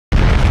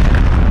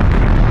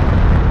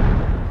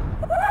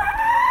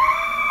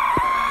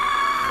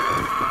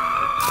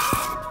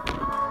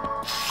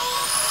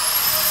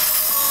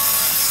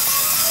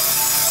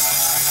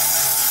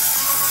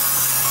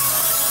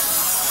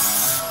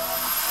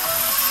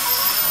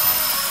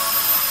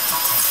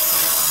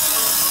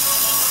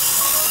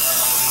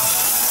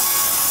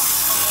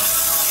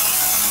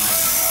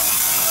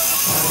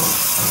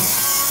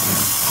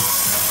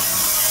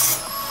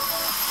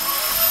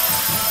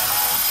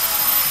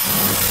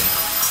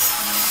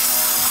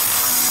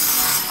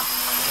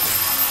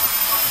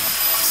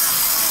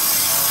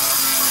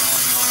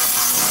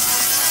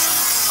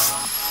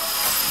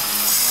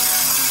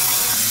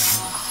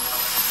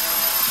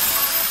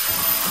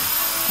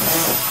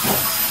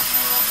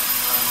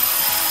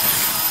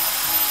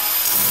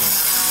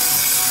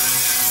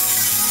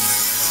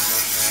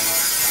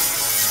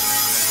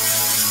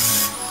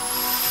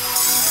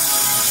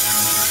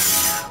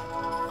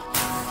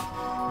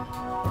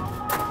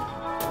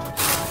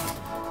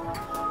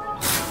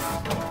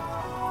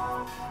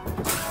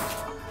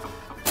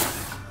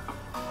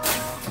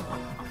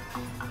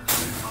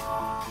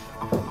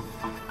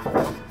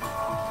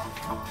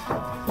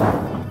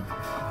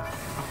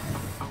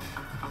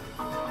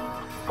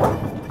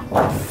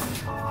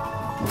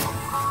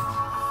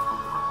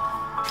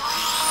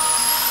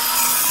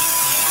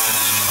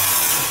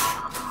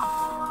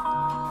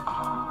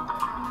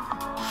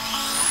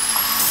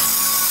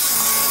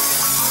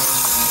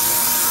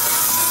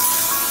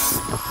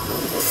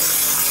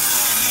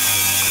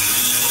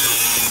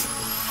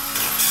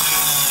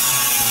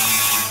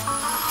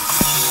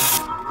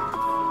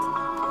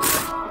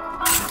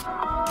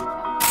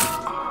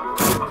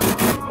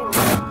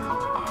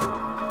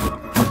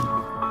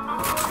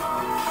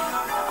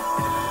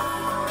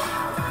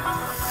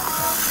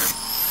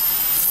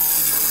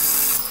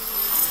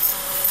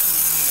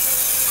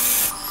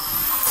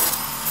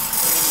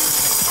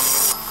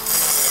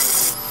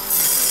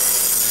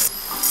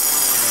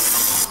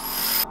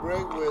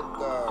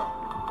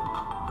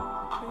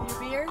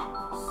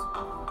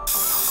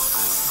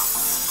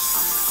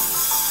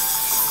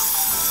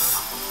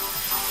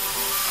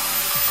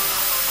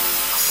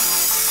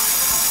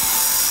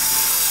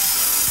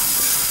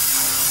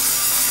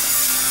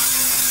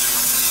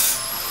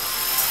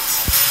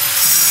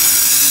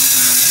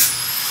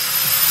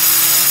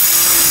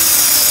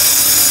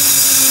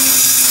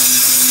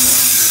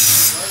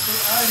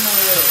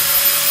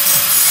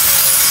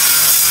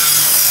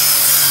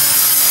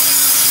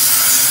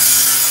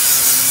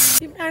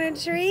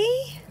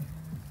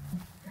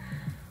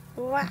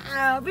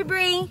Wow, Bree,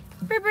 Bree.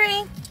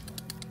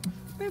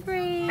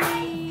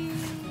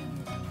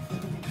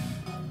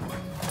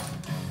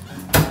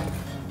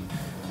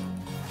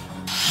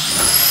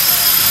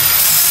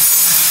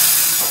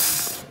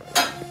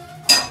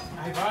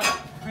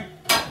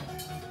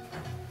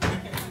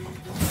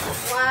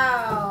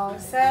 Wow,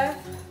 Seth.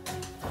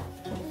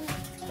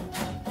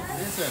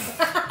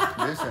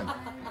 Listen.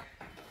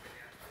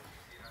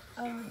 A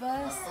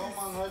bus.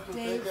 Someone had to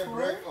Day take a 4.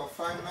 break or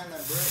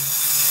 5-minute break.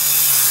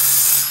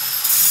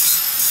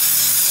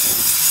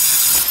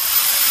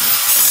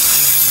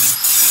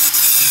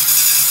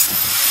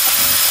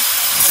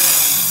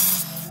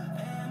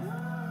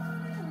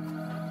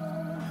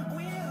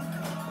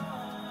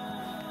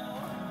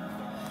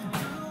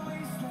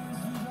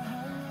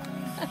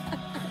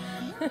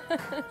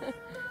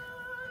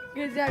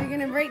 Good job. You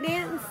gonna break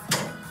dance?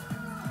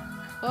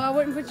 Oh, I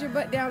wouldn't put your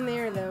butt down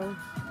there though.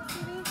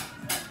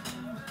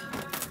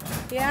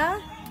 Yeah?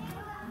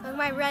 Look at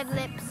my red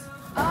lips.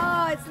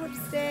 Oh, it's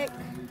lipstick.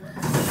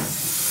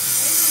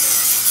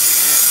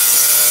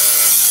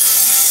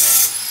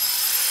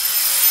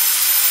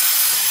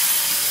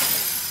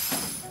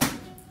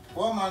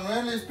 Well,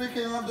 Manuel is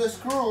picking up the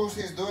screws.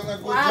 He's doing a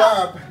good Wow.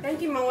 job.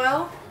 Thank you,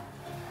 Manuel.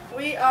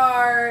 We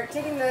are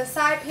taking the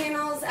side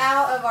panels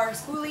out of our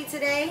Skoolie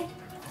today.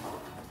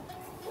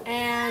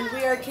 And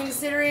we are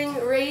considering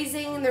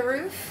raising the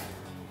roof.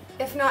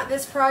 If not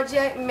this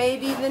project,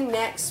 maybe the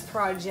next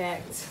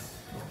project.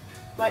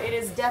 But it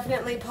is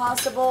definitely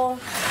possible.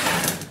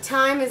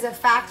 Time is a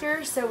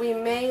factor, so we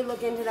may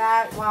look into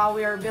that while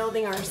we are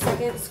building our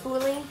second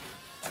Skoolie.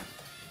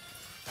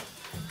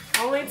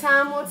 Only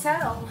time will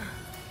tell.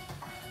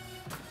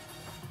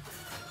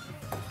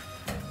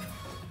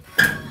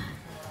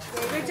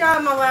 Good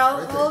job,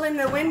 Manuel, holding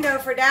the window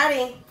for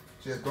Daddy.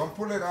 Just don't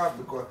pull it up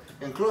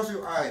and close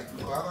your eyes.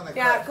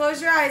 Yeah,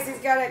 close your eyes. He's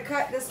got to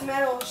cut this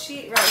metal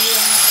sheet right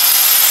here.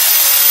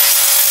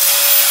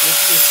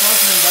 It's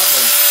fastening that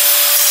way.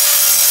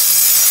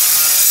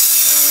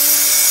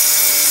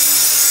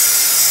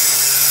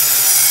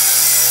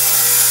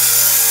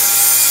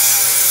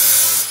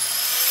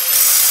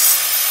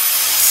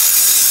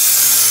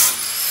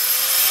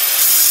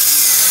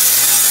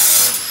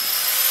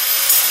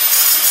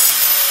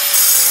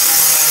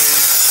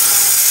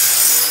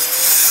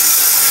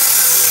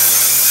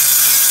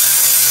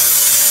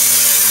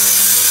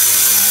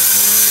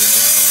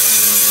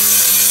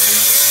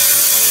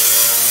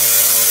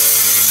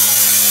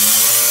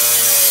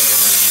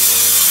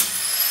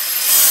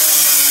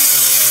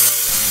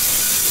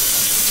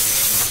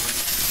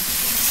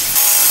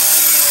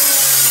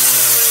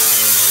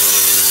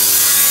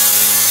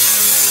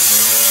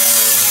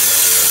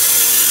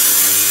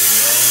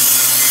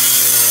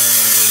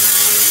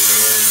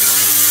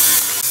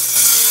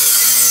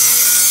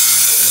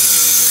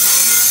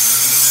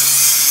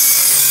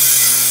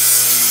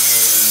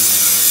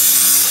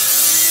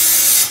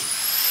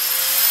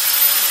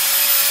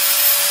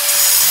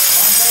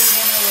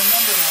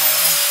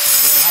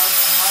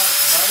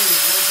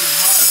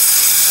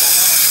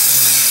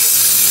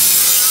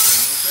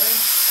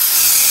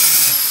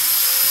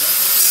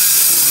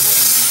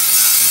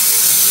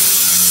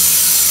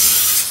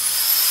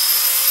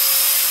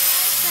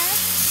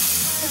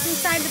 What's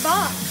inside the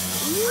box?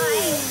 Ooh,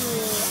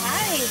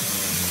 ice.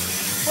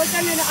 What's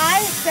under the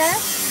ice,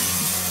 Seth?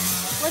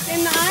 What's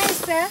in the ice,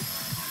 Seth?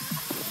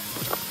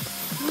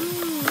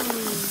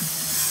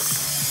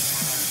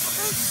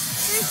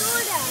 There's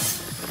soda.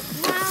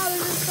 Wow,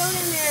 there's a soda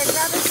in there.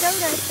 Grab a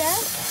soda,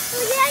 Seth.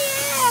 Oh,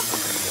 yeah.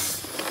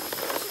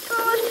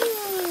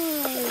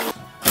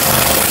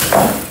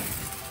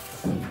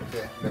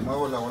 Okay, le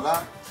muevo la bola.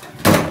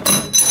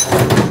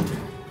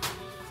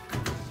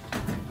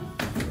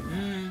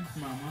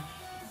 Mama.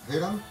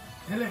 Hit him.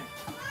 Hele.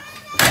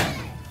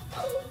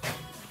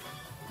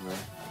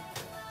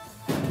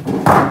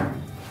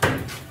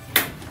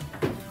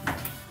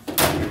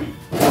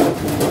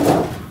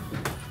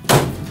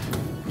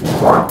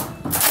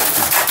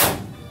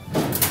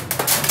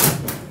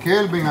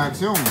 Kelvin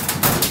Acción.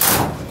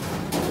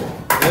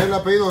 Es el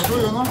apellido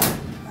suyo, ¿no?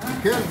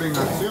 Kelvin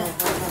Acción.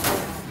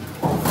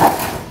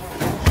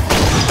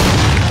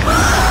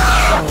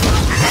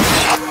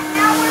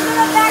 Now we're going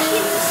to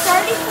vacuum this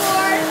 34,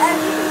 as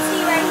you can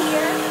see right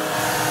here.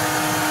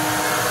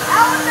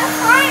 Now in the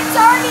front, it's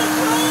already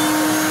clean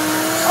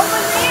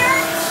over there.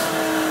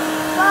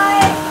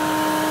 But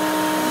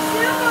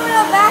soon we're going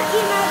to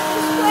vacuum out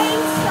this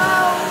place, so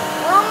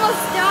we're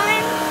almost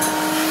done.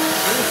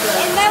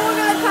 And then we're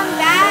going to come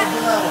back.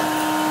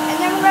 And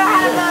then we're going to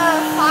have a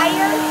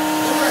fire. And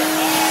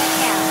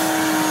yeah.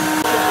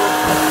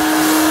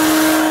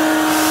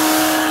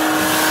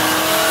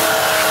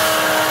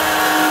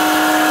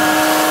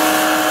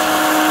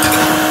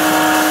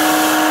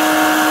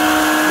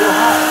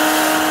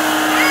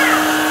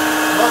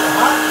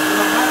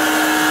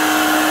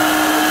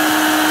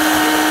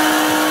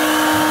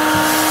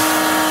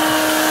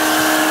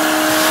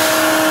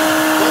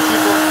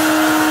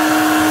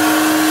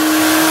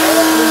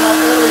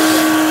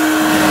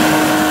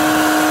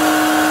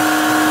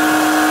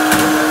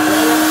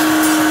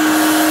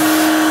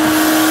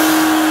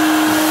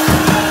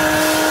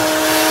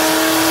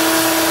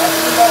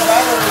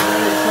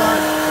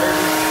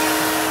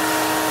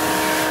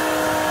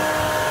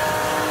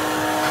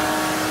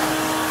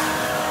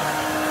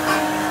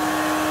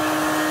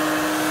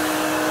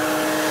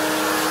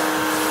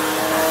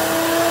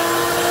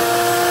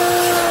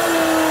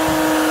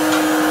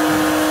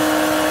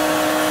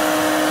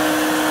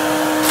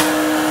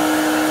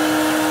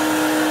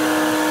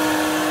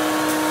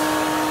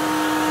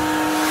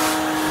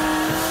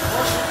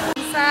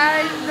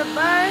 inside the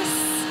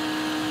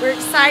bus. We're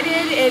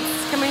excited.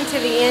 It's coming to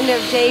the end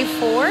of day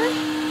 4,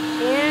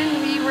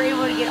 and we were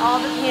able to get all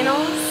the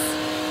panels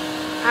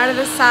out of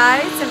the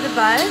sides of the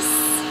bus.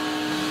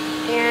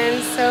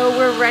 And so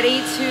we're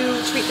ready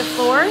to treat the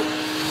floor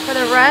for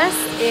the rust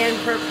and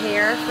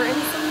prepare for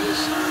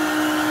installation.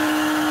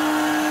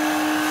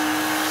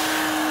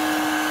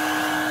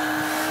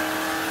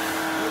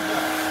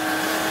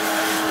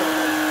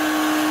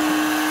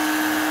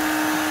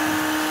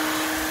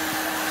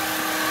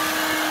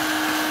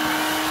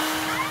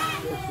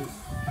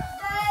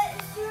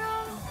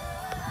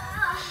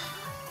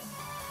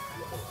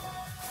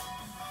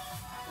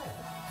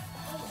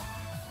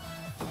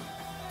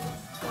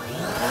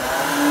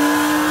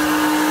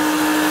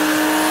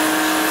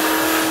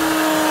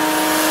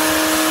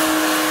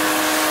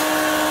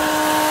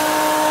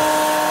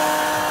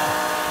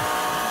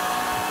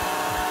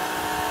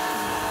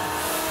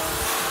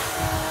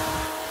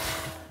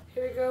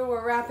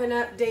 We're wrapping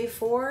up day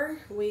 4.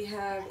 We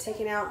have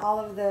taken out all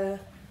of the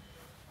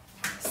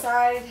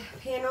side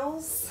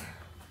panels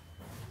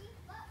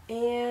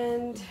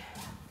and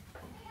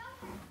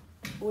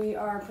we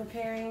are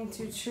preparing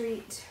to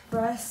treat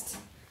rust,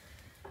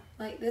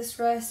 like this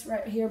rust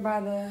right here by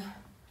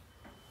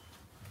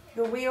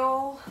the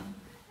wheel,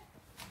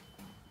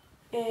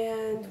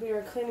 and we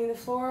are cleaning the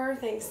floor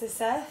thanks to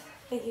Seth.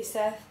 Thank you,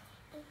 Seth,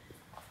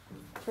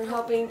 for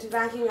helping to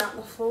vacuum out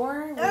the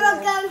floor. You're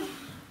welcome.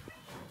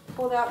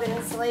 Pulled out the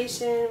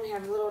insulation. We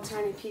have little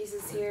tiny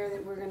pieces here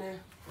that we're gonna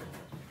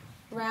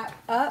wrap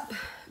up,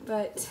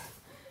 but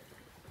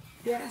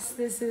yes,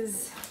 this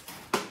is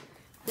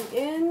the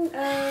end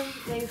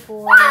of day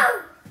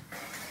 4.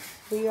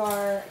 We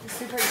are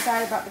super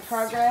excited about the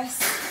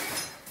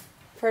progress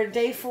for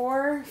day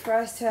 4. For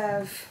us to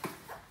have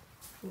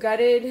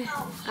gutted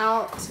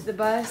out the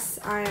bus,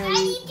 I am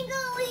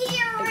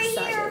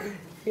excited.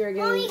 We are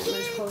getting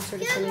much closer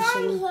to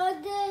finishing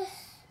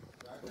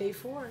day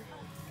 4.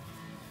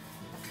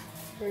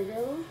 Here we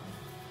go.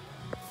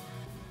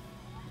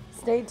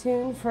 Stay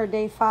tuned for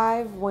day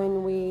 5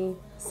 when we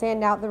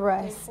sand out the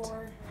rest.